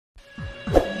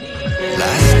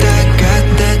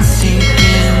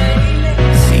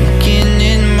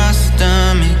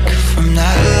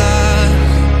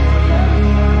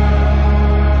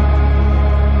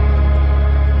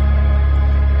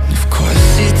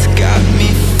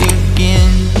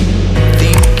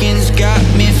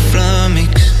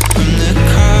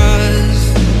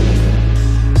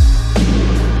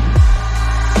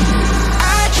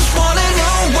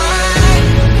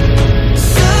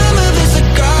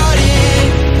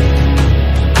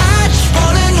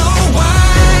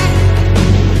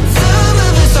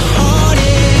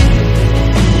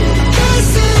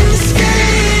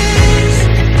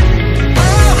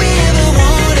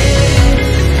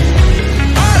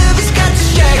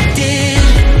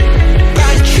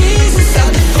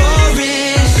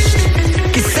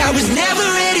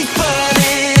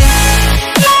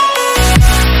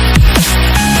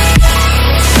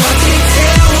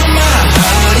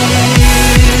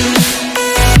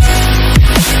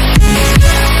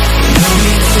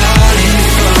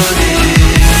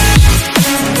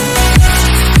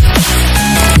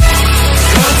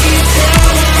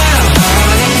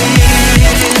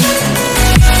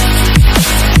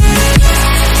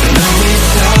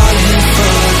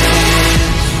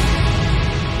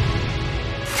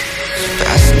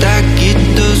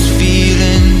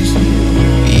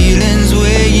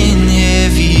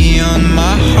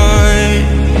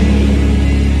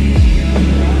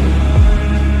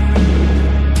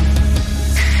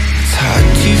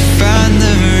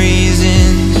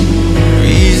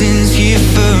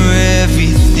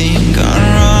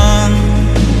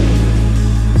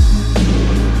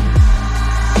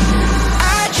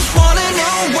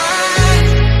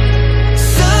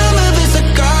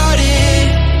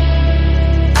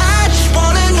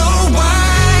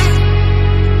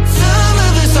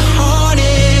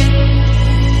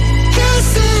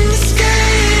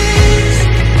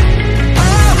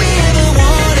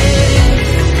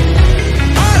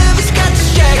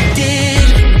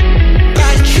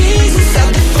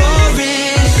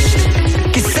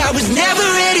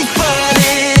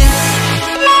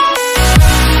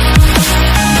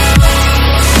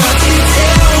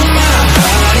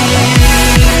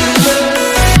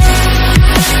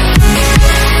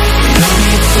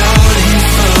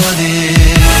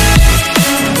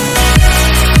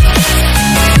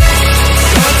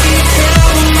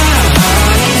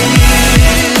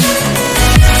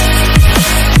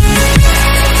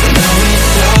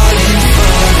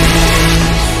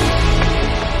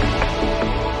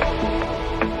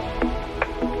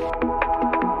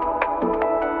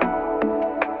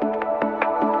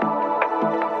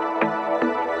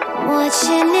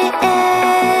watching it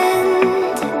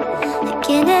end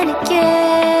again and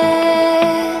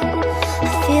again. I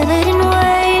feel it in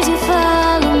waves, you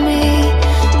follow me,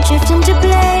 drifting to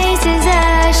places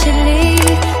I should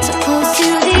leave. So close to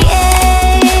the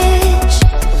edge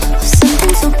of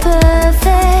something so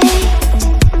perfect.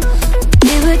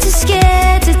 We were too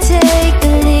scared to take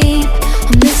the leap.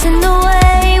 I'm missing the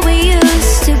way we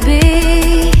used to be.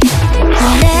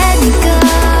 Let me go.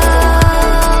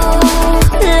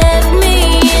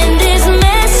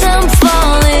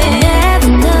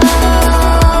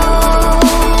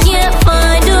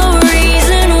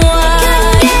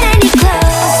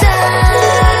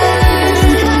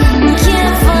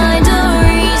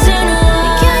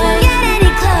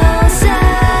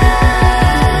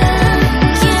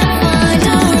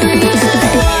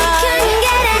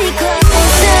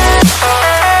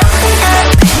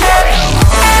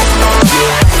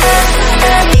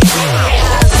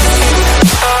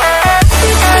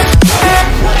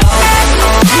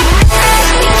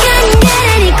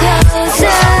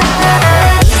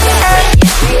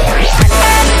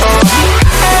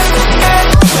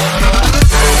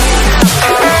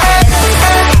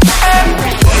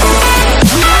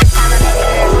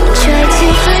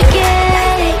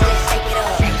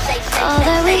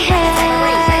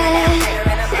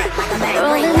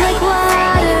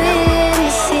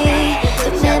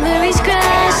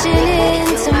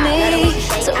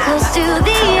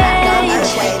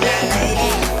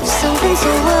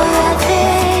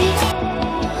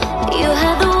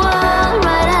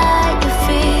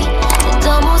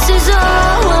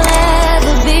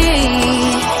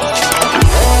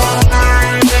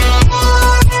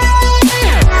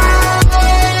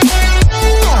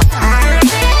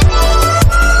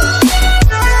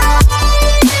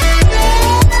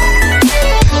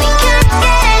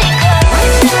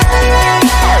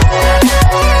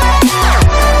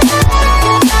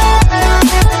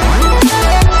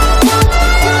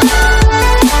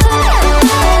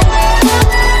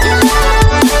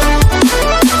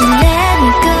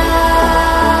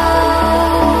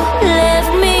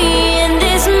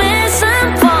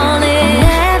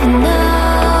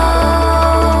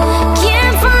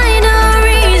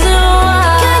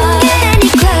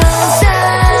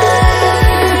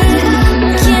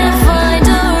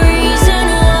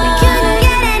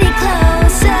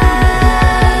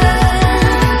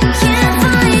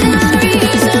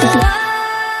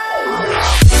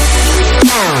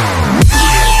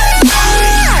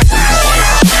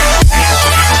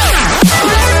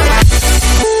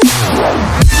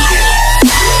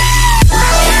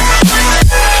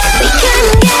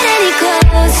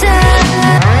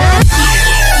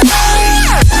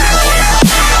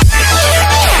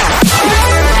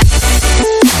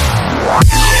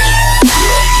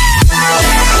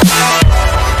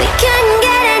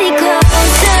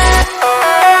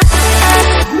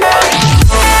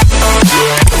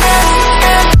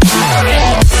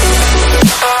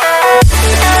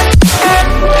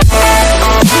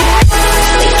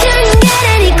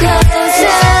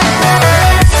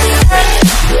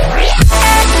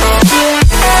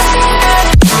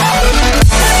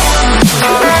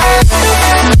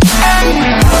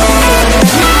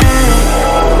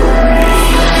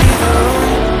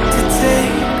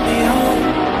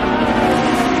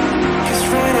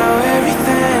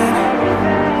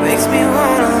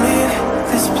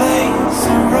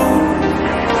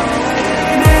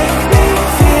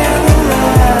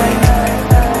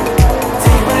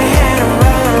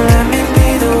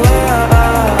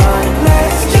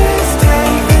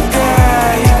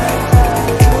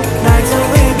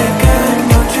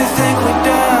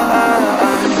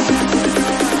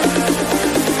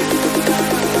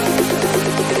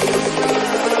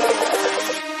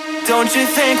 Don't you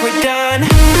think we're done?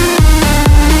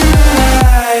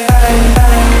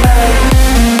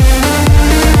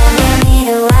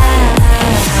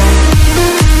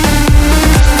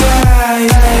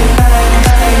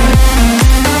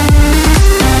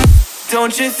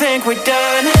 Don't you think we're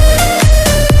done?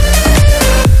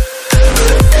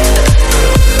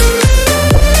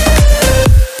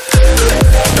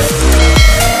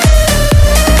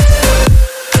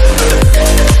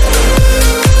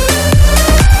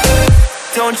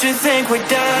 Don't you think we're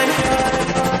done?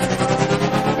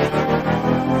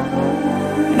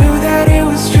 Knew that it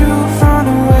was true from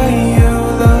the way you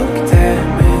looked at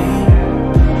me.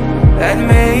 At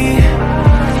me.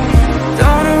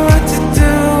 Don't know what to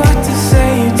do, what to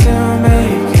say to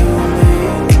make you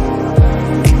leave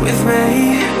with me.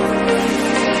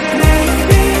 Make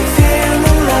me feel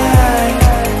alive.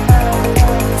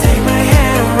 Take my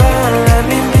hand and run, let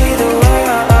me be the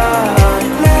one.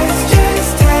 Let's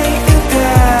just take the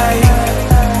dive.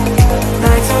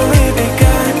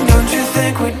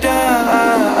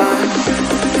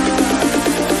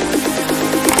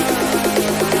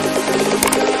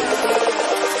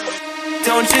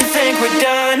 Don't you think we're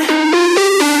done?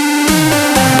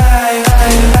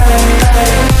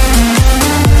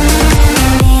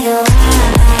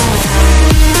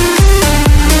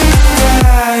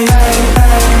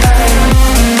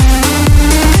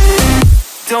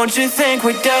 Don't you think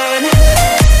we're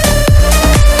done?